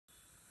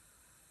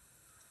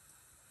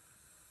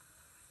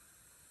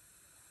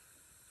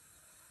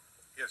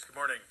Yes, good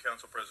morning,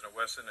 Council President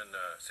Wesson and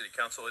City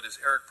Council. It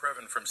is Eric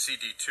Previn from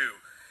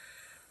CD2.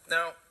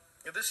 Now,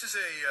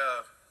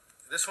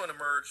 this one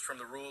emerged from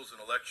the Rules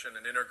and Election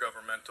and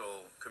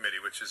Intergovernmental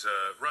Committee, which is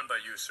run by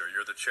you, sir.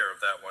 You're the chair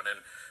of that one. And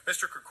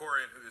Mr.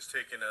 Krikorian, who has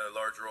taken a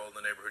large role in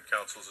the neighborhood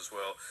councils as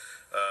well,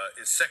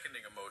 is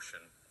seconding a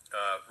motion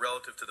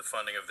relative to the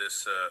funding of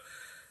this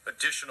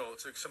additional,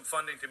 some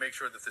funding to make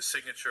sure that the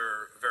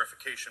signature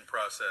verification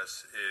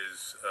process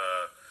is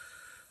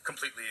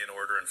completely in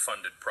order and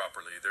funded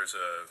properly.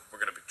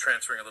 We're going to be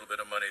transferring a little bit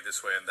of money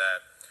this way and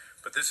that,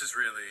 but this is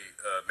really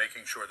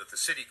making sure that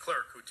the city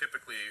clerk, who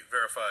typically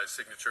verifies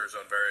signatures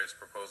on various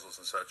proposals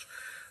and such,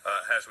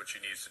 has what she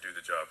needs to do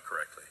the job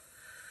correctly.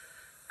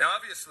 Now,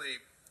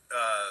 obviously,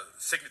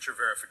 signature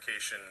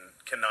verification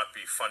cannot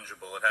be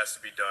fungible. It has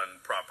to be done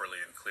properly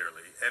and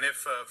clearly. And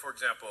if, for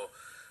example,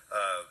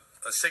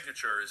 a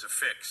signature is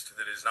affixed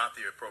that is not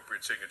the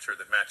appropriate signature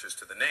that matches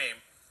to the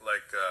name,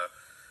 like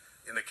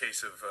in the case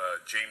of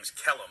James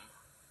Kellum,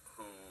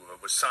 who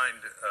was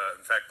signed,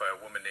 in fact, by a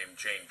woman named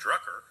Jane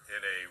Drucker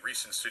in a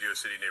recent Studio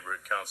City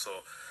Neighborhood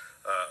Council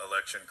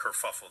election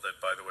kerfuffle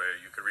that, by the way,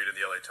 you can read in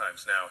the LA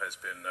Times now, has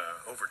been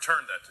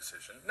overturned, that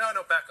decision. No,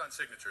 back on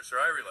signature, sir,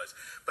 I realize.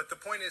 But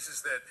the point is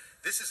that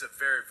this is a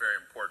very,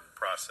 very important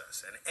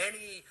process. And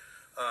any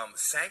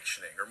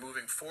sanctioning or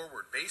moving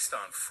forward based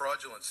on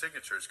fraudulent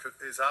signatures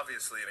is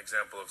obviously an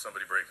example of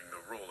somebody breaking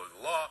the rule or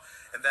the law,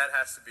 and that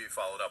has to be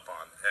followed up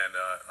on. And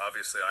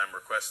obviously, I'm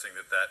requesting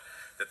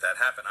that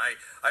happen. I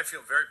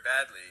feel very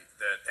badly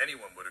that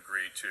anyone would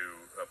agree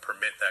to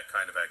permit that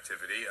kind of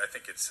activity. I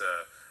think it's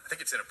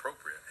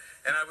inappropriate.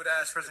 And I would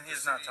ask President,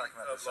 he's not talking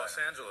about of Los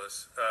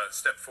Angeles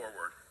step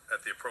forward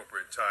at the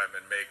appropriate time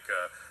and make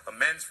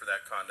amends for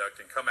that conduct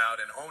and come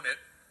out and own it.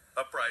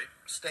 Upright.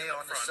 Stay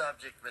on the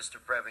subject, Mr.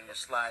 Previn. You're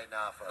sliding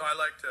off of. No, I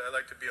like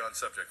to be on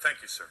subject.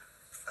 Thank you, sir.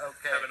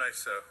 Okay. Have a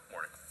nice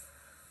morning.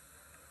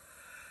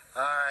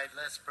 All right,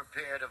 let's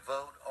prepare to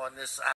vote on this